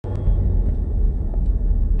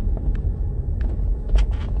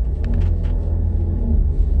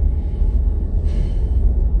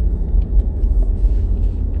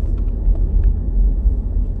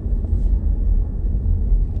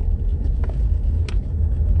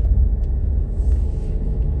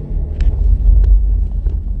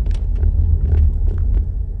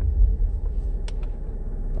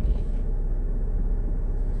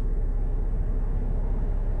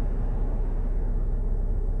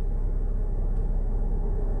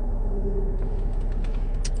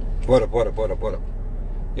What up?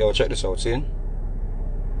 Yo, check this out, see?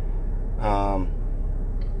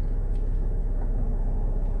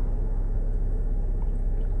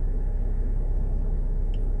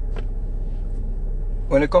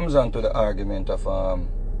 When it comes down to the argument of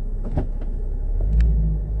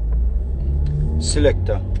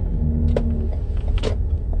selector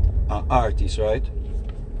and artist, right?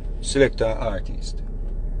 Selector and artist.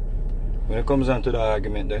 When it comes down to the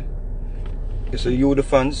argument there, you say you the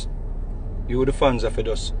fans have to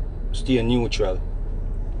just stay neutral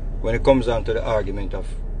when it comes down to the argument of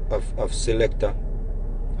selector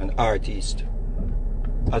and artist.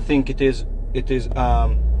 I think it is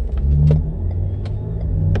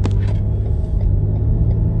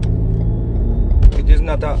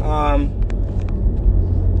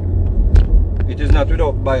not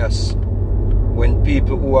without bias when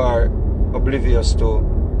people who are oblivious to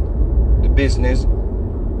the business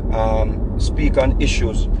speak on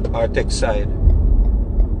issues or take side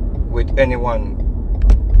with anyone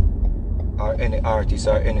or any artist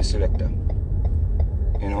or any selector.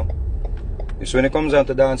 You know? So when it comes down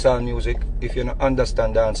to dancehall music, if you don't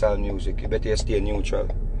understand dancehall music, you better stay neutral.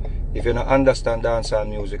 If you don't understand dancehall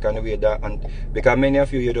music and the way that, and because many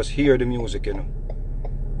of you just hear the music, you know.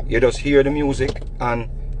 You just hear the music and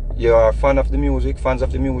you are fans of the music,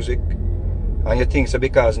 and you think so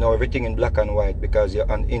because now everything in black and white because you're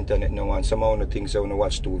on the internet now and somehow you think so when you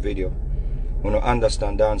watch 2 video. You don't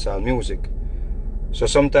understand dancehall music. So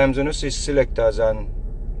sometimes when you see selectors and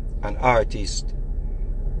artists,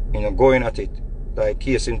 you know, going at it, like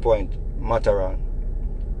case in point, Mataran.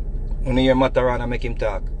 When you hear Mataran, I make him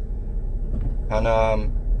talk. And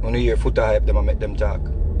when you hear Foota Hype, them I make them talk.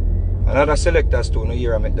 And other selectors too, when you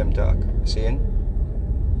hear I make them talk. See?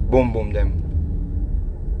 Boom boom them.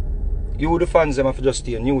 You the fans them have to just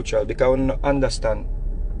stay neutral because when you understand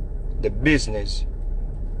the business,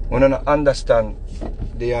 when you understand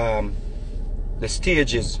the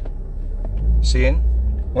stages, see?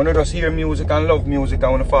 When you just hear music and love music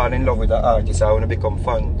and when you fall in love with an artist or when you become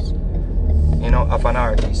fans, you know, of an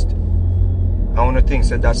artist. And when you think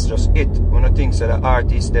that that's just it, when you think that the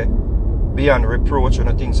artist they beyond reproach, when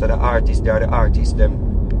you think that the artist they are the artist them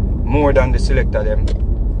more than the selector them,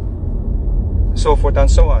 so forth and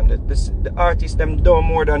so on. The artists them do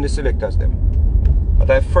more than the selectors them. But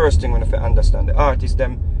the first thing when you understand, the artists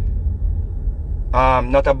them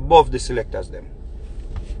not above the selectors them.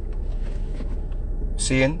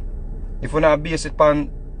 Seeing? If we not base it on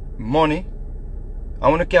money, I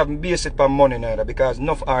want to can't base it on money neither because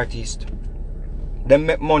enough artists them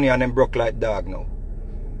make money and them broke like dog now.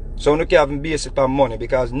 So we can't base it on money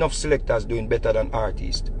because enough selectors doing better than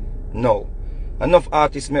artists. No. Enough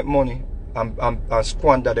artists make money and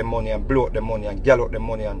squander the money and blow out the money and gallop out the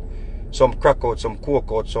money and some crack out, some coke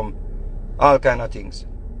out, some all kind of things.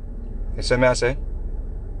 You see me I say?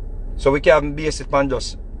 So we can't base it on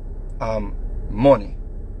just money.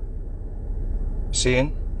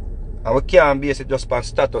 Seeing? And we can't base it just on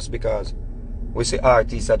status because we see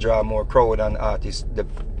artists that draw more crowd than artists the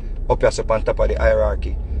up on top of the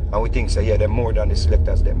hierarchy. And we think so yeah they're more than the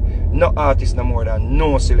selectors them. No artist no more than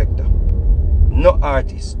no selector. No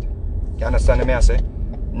artist. You understand me I say?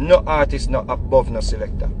 No artist not above no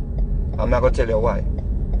selector. I'm not gonna tell you why.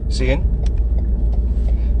 Seeing?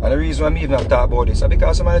 And the reason why I'm even talk about this is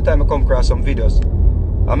because some of the time I come across some videos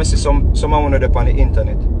and I see someone up on the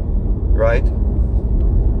internet, right?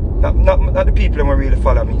 Not the people who really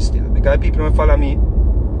follow me still. Because the people who follow me,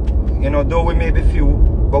 you know, though we may be few,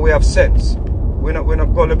 but we have sense. We're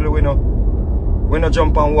not gullible, we not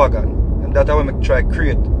jump on wagon. And that's how we try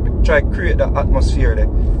create that atmosphere there.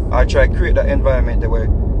 Or try create that environment there where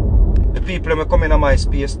the people who come in my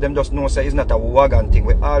space, them just know say it's not a wagon thing.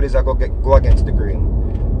 We always go against the grain.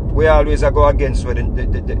 We always go against where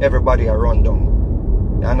everybody are run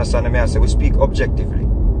down. You understand me? I say we speak objectively.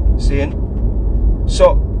 Seeing?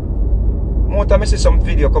 So more time I see some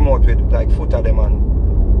video come out with like Foota them and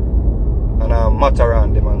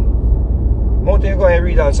Mataran them and more time you go and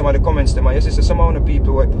read on some of the comments them and you see some of the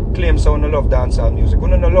people who claim so no love dancehall music. We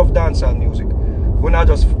don't love dancehall music. We not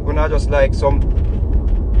just like some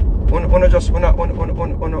we not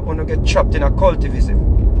get trapped in a cultivism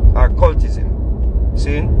or cultism.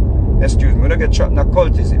 See? Excuse me, we don't get trapped in a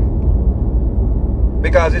cultism.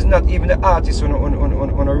 Because it's not even the artists who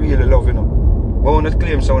really love, you know. We want to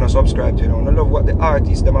claim someone to subscribe to, you know. We don't love what the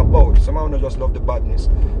artists them about. Some of them just love the badness.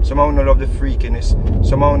 Some of them love the freakiness.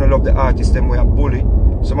 Some of them love the artists them we are bully.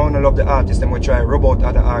 Some of them love the artists them we try to rub out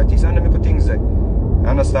other artists. And them put things there. You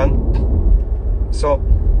understand? So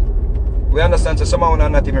we understand that some of them are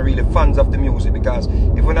not even really fans of the music. Because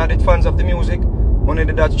if we're not fans of the music, Only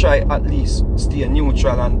that try at least stay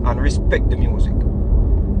neutral and respect the music.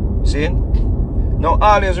 See? Now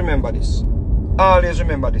always remember this. Always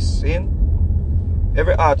remember this. See?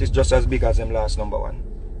 Every artist just as big as them last number one.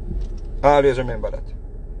 Always remember that.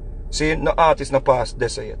 See? No artist no past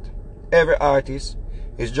this yet. Every artist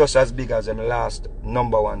is just as big as them last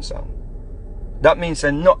number one song. That means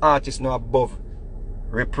that no artist no above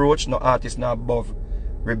reproach, no artist no above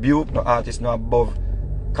rebuke, no artist no above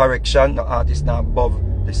correction, no artist no above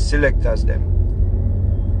the selectors them.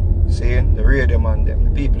 See, the radio man them,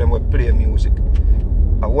 the people them will play music.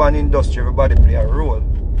 And one industry, everybody play a role.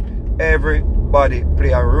 Everybody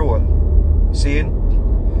play a role. See,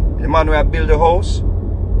 the man who build a house,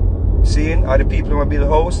 see, or the people who build a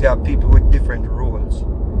house, they have people with different roles.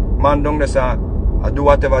 Man down there say, I do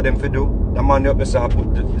whatever them for do. The man up there say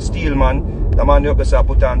put the steel man, the man up there say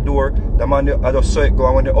put on door, the man I just saw it go,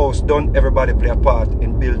 and when the house done, everybody play a part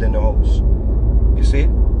in building the house. You see?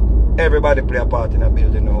 Everybody play a part in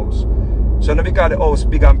building the house. So now because the house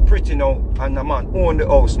big and pretty now, and the man own the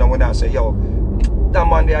house now, when I say, yo, that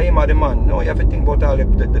man there, him or the man. No, you have to think about all the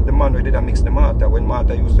man who did mix the mortar when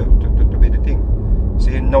mortar used to be the thing.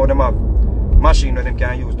 See, now them have machine where them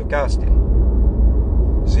can use the casting.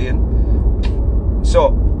 See?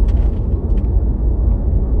 So,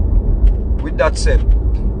 with that said,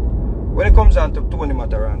 when it comes down to Tony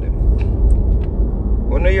matter around them,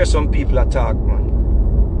 when you hear some people attack,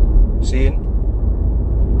 man, see?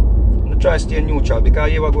 You try to stay neutral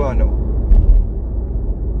because you are going now.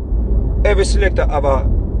 Every selector have a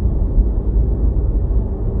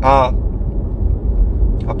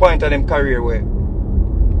point of them career where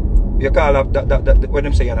you call up that when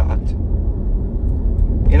them say you're not hot.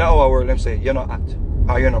 In our world them say you're not hot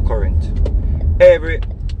or you're not current. Every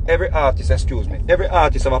artist, excuse me, every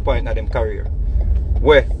artist have a point in them career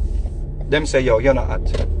where them say, yo, you're not hot.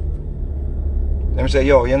 Them say,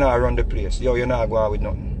 yo, you're not run the place. Yo, you're not going with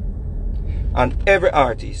nothing. And every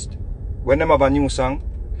artist, when them have a new song,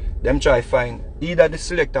 them try find either the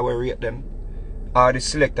selector will rate them or the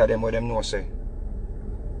selector them where them know say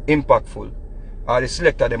impactful or the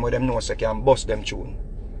selector them where them know say can bust them tune.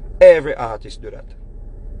 Every artist do that.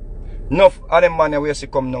 Enough of them man where see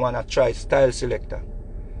come now and try style selector.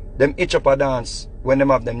 Them itch up a dance when them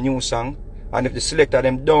have them new song, and if the selector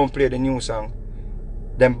them don't play the new song,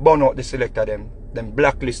 them burn out the selector them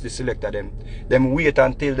blacklist the selector them wait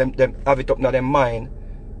until them have it up in their mind.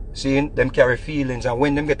 Seeing them carry feelings, and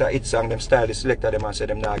when them get a hit song, them style the selector them and say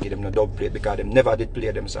them not give them no dub plate because them never did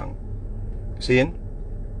play them song. Seeing?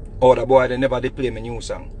 Oh, the boy they never did play my new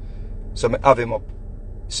song. So me have him up.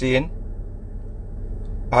 Seeing?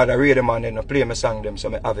 Or the radio man they no play my song them, so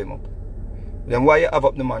me have him up. Then why you have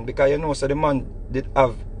up the man? Because you know so the man did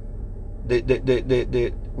have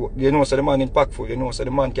you know so the man impactful, you know so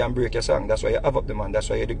the man can break your song. That's why you have up the man. That's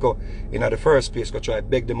why you did go in the first place go try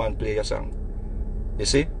beg the man play your song. You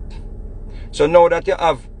see? So now that you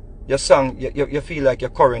have your song, you feel like you're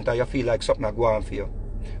current, or you feel like something is going on for you.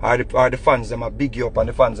 Or the fans them are big you up and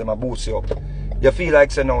the fans them are boost you up. You feel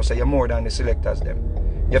like say now say you're more than the selectors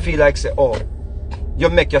them. You feel like say, oh, you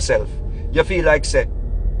make yourself. You feel like say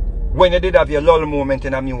when you did have your lull moment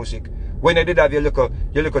in the music, when you did have your little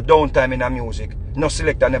downtime in the music, no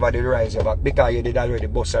selector never did rise you back because you did already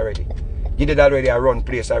bust already. You did already a run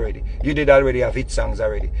place already. You did already have hit songs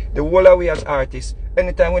already. The whole of we as artists,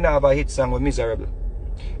 anytime we don't have a hit song, we're miserable.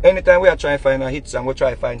 Anytime we are trying to find a hit song, we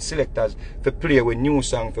try to find selectors for play with new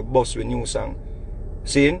song, for bust with new song.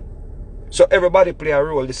 See? So everybody play a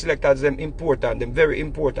role. The selectors them important, them very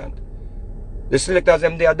important. The selectors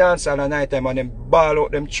them they are dancing at night time and them ball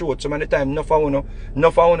out them throat. Some of the time, no for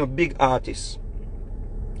uno big artists.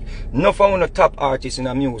 No for uno top artists in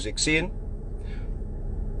the music. See?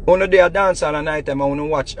 Uno they are dancing at night time and uno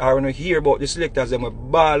watch or uno hear about the selectors them will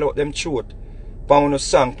ball out them throat. For uno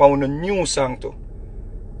song, for uno new song too.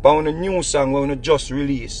 For uno new song when uno just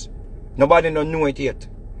release. Nobody don't know it yet.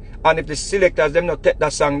 And if the selectors them not take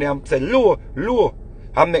that song they say low,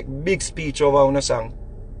 and make big speech over uno song.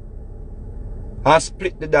 And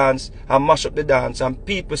split the dance and mash up the dance, and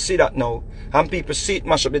people see that now, and people see it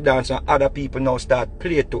mash up the dance, and other people now start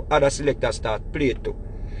play it too, other selectors start play it too.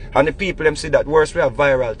 And the people them see that worse we have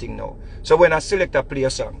viral thing now. So when a selector play a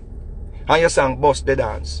song and your song bust the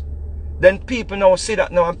dance, then people now see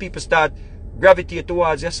that now and people start gravitate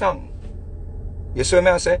towards your song. You see what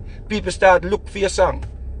I say? People start look for your song.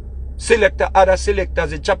 Selector, other selectors,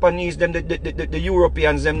 the Japanese, them, the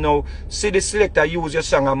Europeans, them now see the selector use your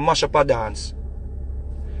song and mash up a dance.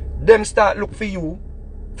 Them start look for you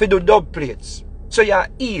for the dub plates. So you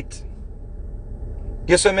eat.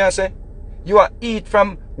 You see what I say? You eat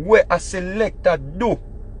from where a selector do.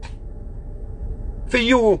 For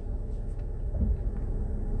you.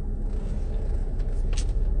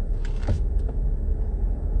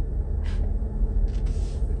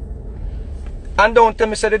 And don't tell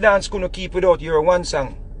me say the dance couldn't keep without your one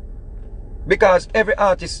song. Because every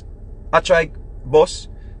artist I try boss.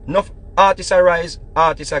 Enough artists arise,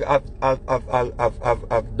 artists have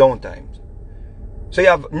downtimes. So you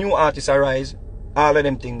have new artists arise, all of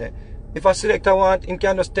them things there. If a selector want, him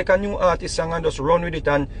can just take a new artist song and just run with it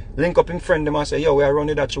and link up him friend them and say, yo, we are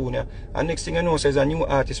running that tune here. And next thing you know says a new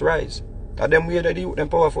artist rise. And them way that the youth them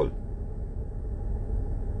powerful.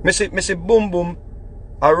 Me see Boom Boom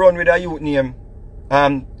I run with a youth name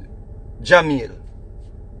Jamil.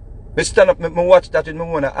 Me stand up, me watch that with my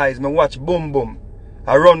own eyes. Me watch Boom Boom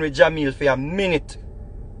I run with Jamil for a minute.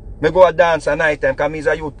 Me go a dance at night time because me's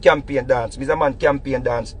a youth campaign dance. Me's a man campaign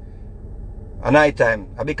dance at night time.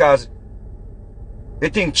 Because the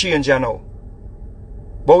thing change now.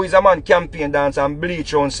 But we's a man campaign dance and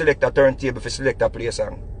bleach on select a turntable for select a play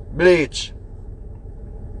song. Bleach.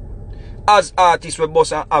 As artists we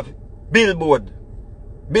boss and have billboard.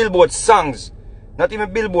 Billboard songs. Not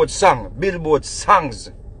even billboard song. Billboard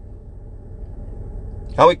songs.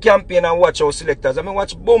 And we campaign and watch our selectors. I mean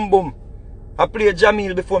watch Boom Boom. I play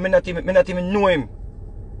Jamil before me not even know him.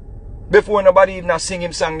 Before nobody even sing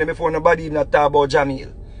him song, before nobody even talk about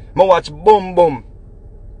Jamil. I watch Boom Boom.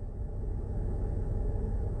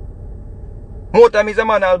 More time is a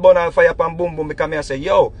man I'll burn all fire upon Boom Boom because I say,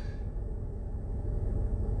 yo,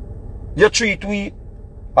 you treat we,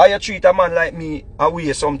 or you treat a man like me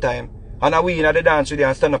away sometime, and away in the dance with you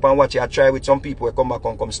and stand up and watch you, I try with some people who come back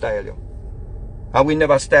and come style you. And we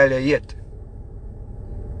never style you yet.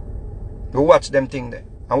 We watch them thing there.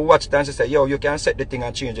 And we watch them and say, yo, you can set the thing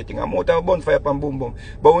and change the thing. And more time burn fire upon Boom Boom.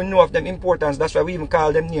 But we know of them importance, that's why we even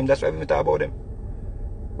call them names, that's why we even talk about them.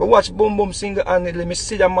 We watch Boom Boom single-handedly, me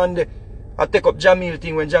see the man there. I take up Jamil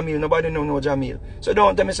thing when Jamil, nobody know Jamil. So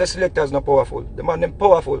don't tell me say selectors not powerful. The man them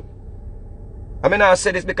powerful. I mean I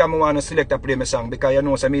say this because I want to select a play my song because you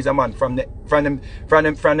know say me is a man from them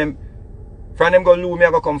go lose me I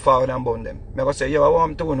go come forward and burn them. I go say, yo, I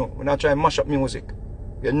want to know. When I try and mash up music.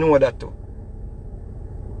 You know that too.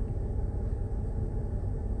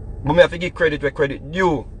 But me have to give credit where credit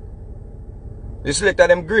due. The selector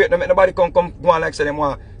them great. No make nobody come go on like say them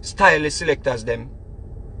want style the selectors them.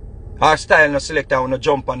 Or style no selector wanna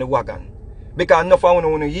jump on the wagon. Because enough I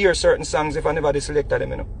wanna hear certain songs if I never the selector them,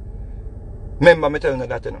 you know. Remember me telling you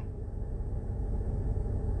that, you know.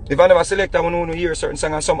 If I never select, I wanna hear certain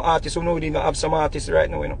songs and some artists who know even have some artists right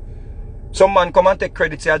now, you know. Some man come and take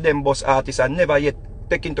credit say them boss artists and never yet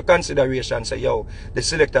take into consideration say, yo, the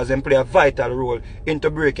selectors them play a vital role into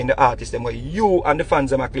breaking the artists them where you and the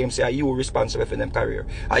fans them claim say are you responsible for them career.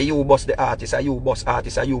 Are you boss the artist, are you boss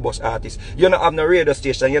artist, are you boss artist. You don't have no radio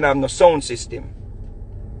station, you don't have no sound system.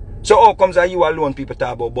 So how comes are you alone people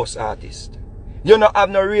talk about boss artist? You don't have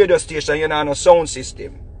no radio station, you don't have no sound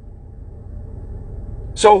system.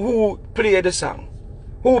 So who play the song?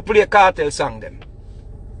 Who play cartel song them?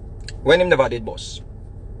 When him never did boss.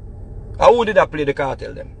 How who did I play the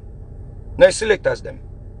cartel them? No selectors them.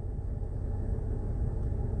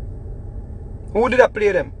 Who did I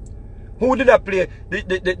play them? Who did I play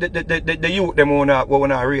the youth them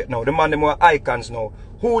wanna rate now? The man them were icons now.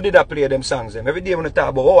 Who did I play them songs them? Every day when I talk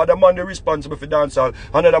about oh the man they responsible for dancehall,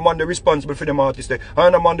 another man they responsible for them artists there,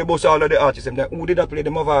 another man they boss all of the artists them. Then who did I play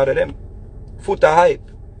them over all of them? Foota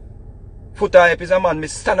Hype. Foota Hype is a man, me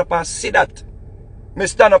stand up and see that. Me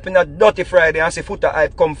stand up in a Dirty Friday and see Foota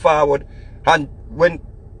Hype come forward. And when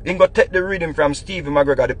he go take the rhythm from Stevie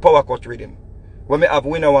McGregor, the power cut rhythm, when me have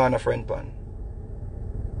Winner One a friend pan.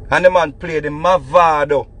 And the man play the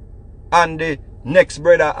Mavado and the next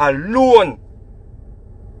brother alone.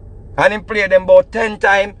 And him play them about 10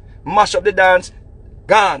 times, mash up the dance,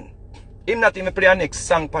 gone. Him not even play a next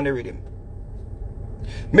song on the rhythm.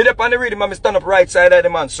 Me up on the rhythm and me stand up right side of the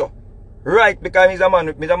man, so. Right, because he's a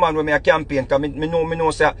man when me a campaign, because me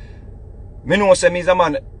know say me's a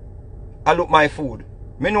man I look my food.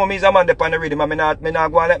 Me know me's a man up on the rhythm and me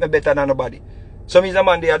not go and let me better than nobody. So me's a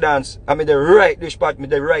man there dance and me the right dish part, me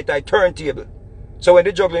the right eye turntable. So when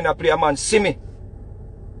the juggling I play a man see me.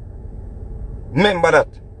 Remember that.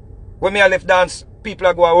 When me I left dance, people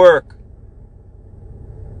are go to work.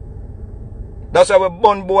 That's why we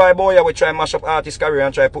bun boy we try and mash up artist career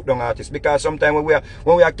and try to put down artists. Because sometimes when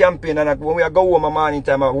we are campaigning and when we are go home a morning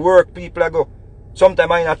time and work, people are go.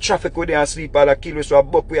 Sometimes I in a traffic with them and sleep all a kill we so a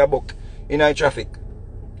buck we a buck in a traffic.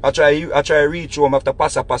 I try reach home after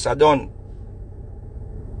passa done.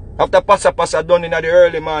 After passa done in the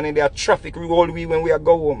early morning there are traffic all we when we are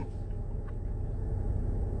go home.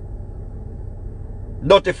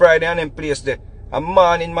 Dirty Friday and them place there. A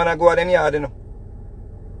morning man I go to them yard, you know.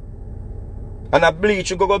 And a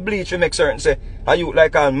bleach, you go bleach, you make certain say, a youth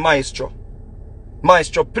like a maestro.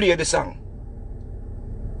 Maestro play the song.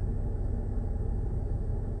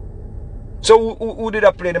 So who did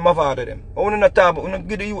I play them of order them? I want to talk about,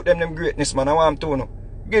 give the youth them greatness, man. I want to know.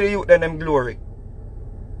 Give the youth them glory.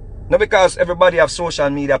 Not because everybody have social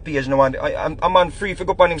media page now, and I'm on free to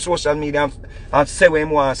go up on him social media and say what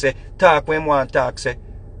him want say, talk what him want talk say.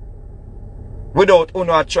 Without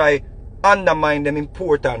try undermine them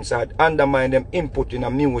importance and undermine them input in a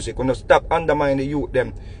music. Stop undermine the youth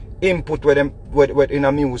them input with them with in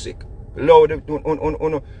a music. Loud if you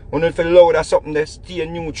loud or something they stay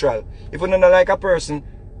neutral. If you don't like a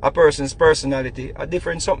person's personality, a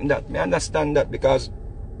different something that. Me understand that because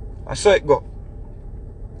I saw it go.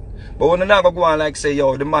 But when you never go on like say,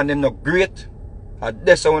 yo, the man them not great,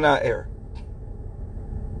 that's how I hear.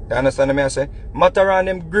 You understand me I say? Matter on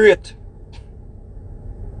them great.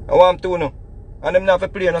 I want to know. And them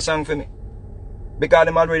not play no song for me. Because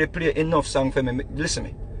them already play enough song for me. Listen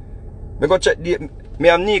me. Me go check me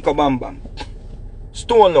and Nico Bam Bam.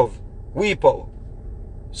 Stone Love. Weepow.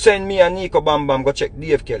 Send me and Nico Bam Bam go check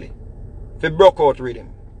Dave Kelly. For broke out rhythm.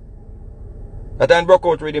 That time broke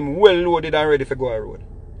out rhythm well loaded and ready for go a road.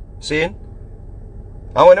 See? And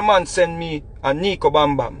when the man send me and Nico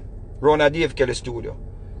Bam Bam round a Dave Kelly studio.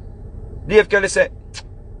 Dave Kelly said,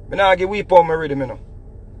 I not give Weepow my rhythm, you know.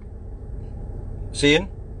 See?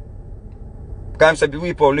 Because say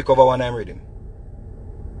Weepow lick over one I'm rhythm.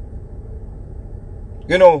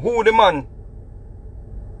 You know who the man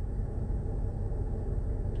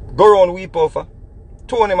go around Weepow for?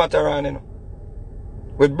 Tony Mataran, you know.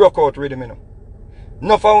 With broke out rhythm, you know.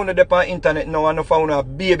 No found it on internet now and no found a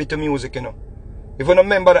baby to music, you know. If you don't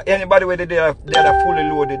remember that anybody where they are fully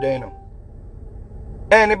loaded there, you know.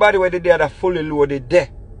 Anybody where they are fully loaded there.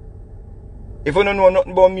 If you don't know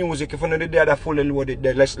nothing about music, if you know they are fully loaded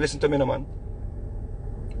there, let's listen to me now, man.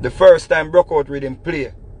 The first time broke out rhythm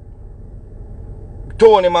play.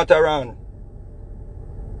 Tony Mataran.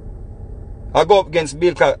 I go up against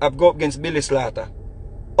Billy Slaughter.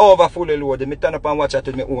 Over fully loaded. Me turn up and watch it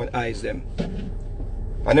with my own eyes them.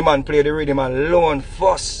 And the man play the rhythm alone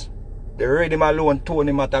first. The rhythm alone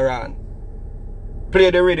Tony Mataran.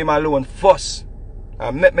 Play the rhythm alone first.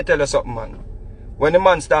 And let me tell you something, man. When the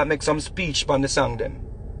man start make some speech on the song them.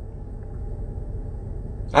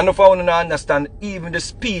 And if I want to understand even the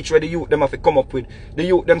speech where the youth them have to come up with, the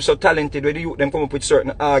youth them so talented, where the youth them come up with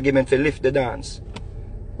certain argument to lift the dance.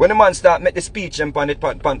 When the man start make the speech them pan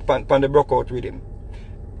the broke out rhythm.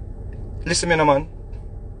 Listen me no man.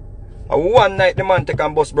 And one night the man take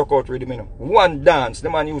and bust broke out rhythm, you know. One dance, the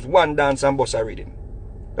man use one dance and bust a rhythm.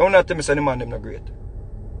 Don't not tell me say the man them not great.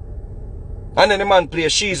 And then the man play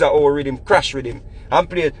She's a Old rhythm, crash rhythm. And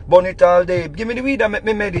play Burn It All Day. Give me the weed and make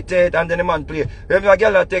me meditate. And then the man play. If a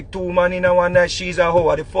girl take two man in a one night, She's a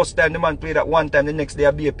Hoe. The first time the man play that one time, the next day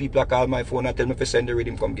I be a people call my phone and tell me to send the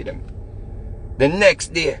rhythm, come get them. The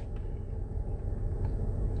next day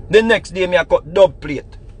me I cut dub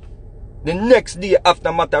plate. The next day after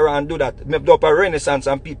Mataran do that, me do up a renaissance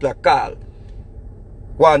and people call.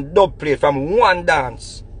 One dub plate from one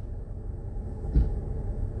dance.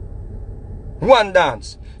 One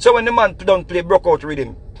dance. So when the man don't play broke out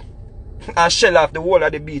rhythm and shell off the whole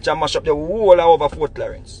of the beach and mash up the whole over Fort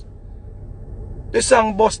Clarence. The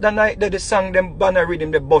song bust the night there, the song them banner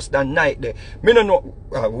rhythm they bust the night there. Me don't know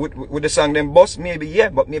with the song them bust, maybe yeah,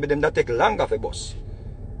 but maybe them that take longer for bust.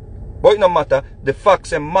 But it no matter, the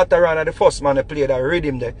facts and matter on the first man they play that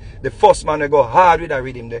rhythm there. The first man they go hard with that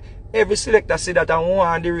rhythm there. Every selector see that and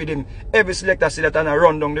want the rhythm. Every selector see that and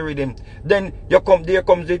run down the rhythm. Then there comes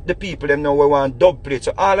the people them now who want dub plate.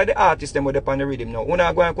 So all of the artists them with upon the rhythm now.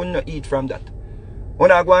 Una go and couldn't eat from that.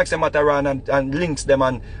 Una go and say Mataran and links them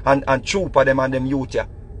and trooper them and them youth ya.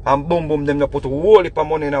 And boom boom them no put a whole heap of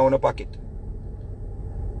money in our pocket.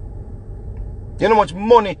 You know how much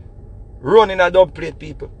money running a dub plate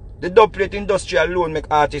people? The dub plate industry alone make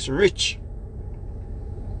artists rich.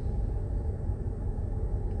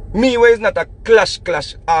 Me is not a clash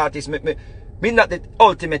artist. Me not the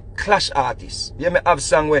ultimate clash artist. Yeah, me have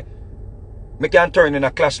song where me can turn in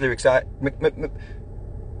a clash lyrics.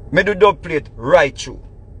 Me do dub plate right through.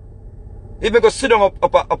 If me go sit down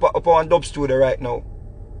up on dub studio right now,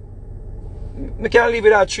 me can't leave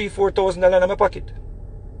it at $3,000-4,000 in my pocket.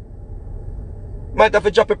 Might have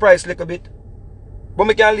to drop the price a little bit. But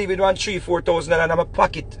me can't leave it on $3,000-4,000 in my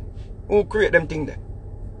pocket. Who create them thing there?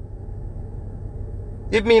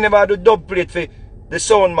 If me never do dub plate for the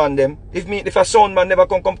sound man them, if a sound man never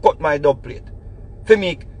come cut my dub plate, for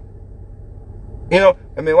me, you know,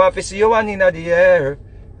 I mean, want to see you one in the air,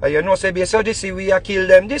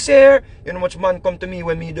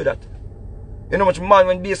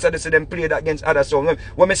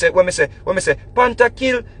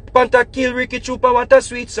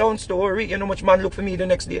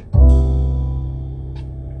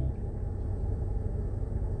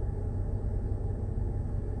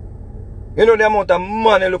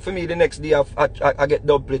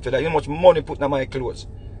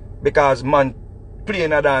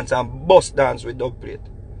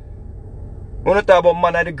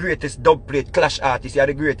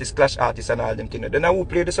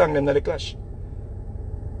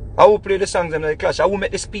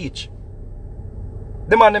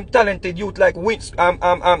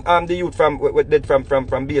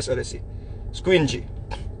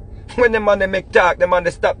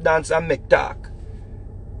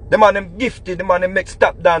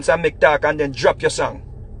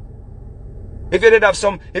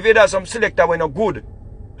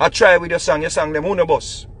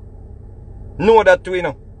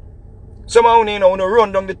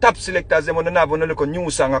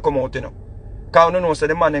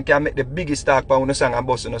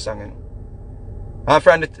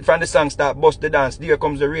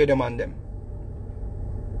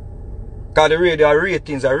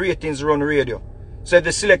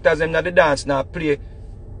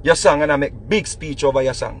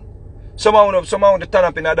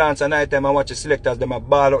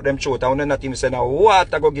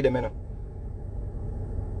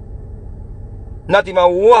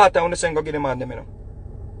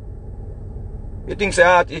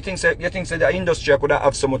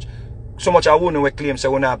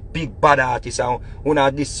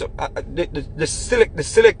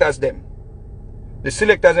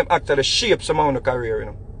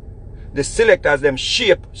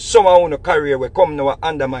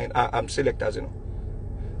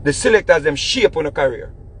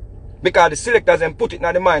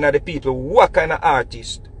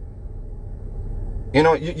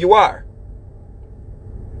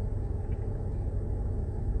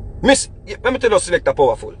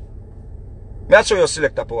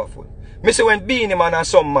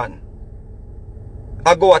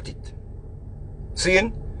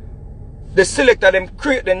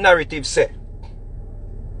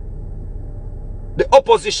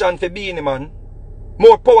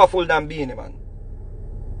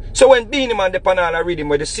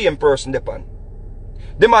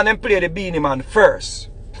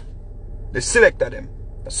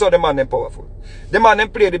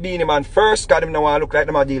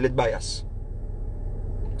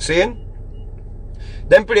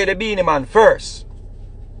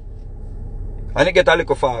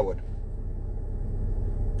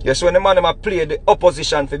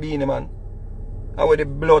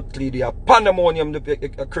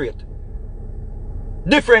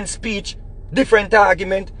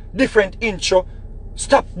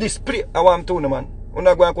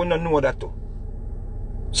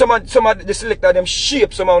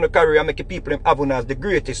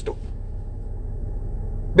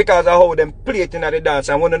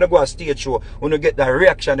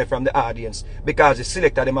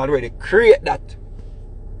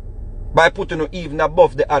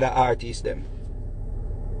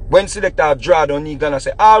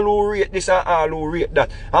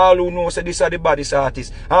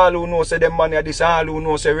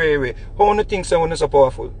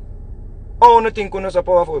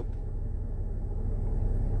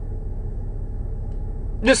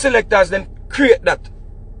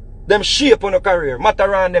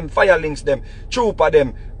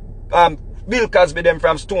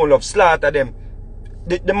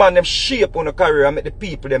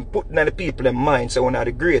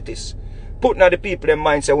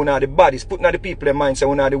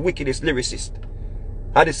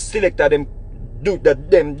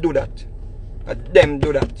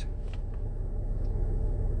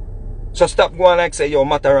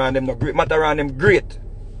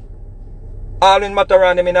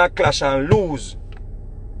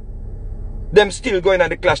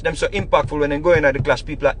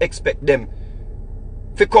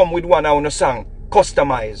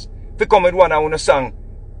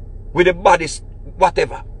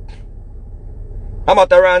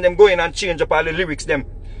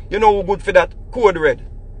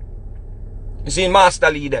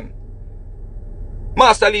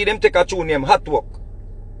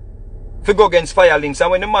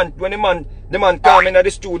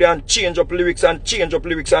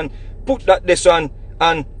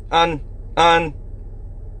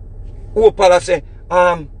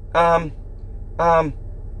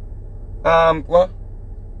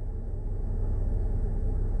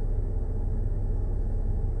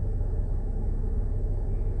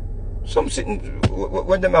 Some sitting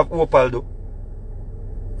when them have Opal do.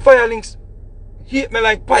 Firelinks hate me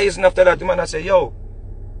like poison after that. The man I say, yo.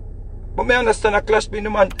 But me understand a clash between the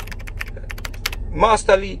man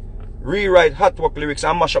Master Lee rewrite hot work lyrics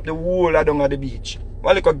and mash up the whole of down at the beach.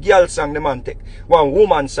 One like a girl song the man take. One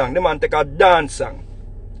woman song, the man take a dance song.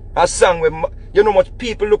 A song where you know much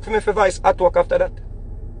people look for me for voice hot work after that.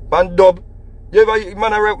 Pan dub. You ever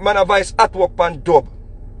man a voice hot work pan dub.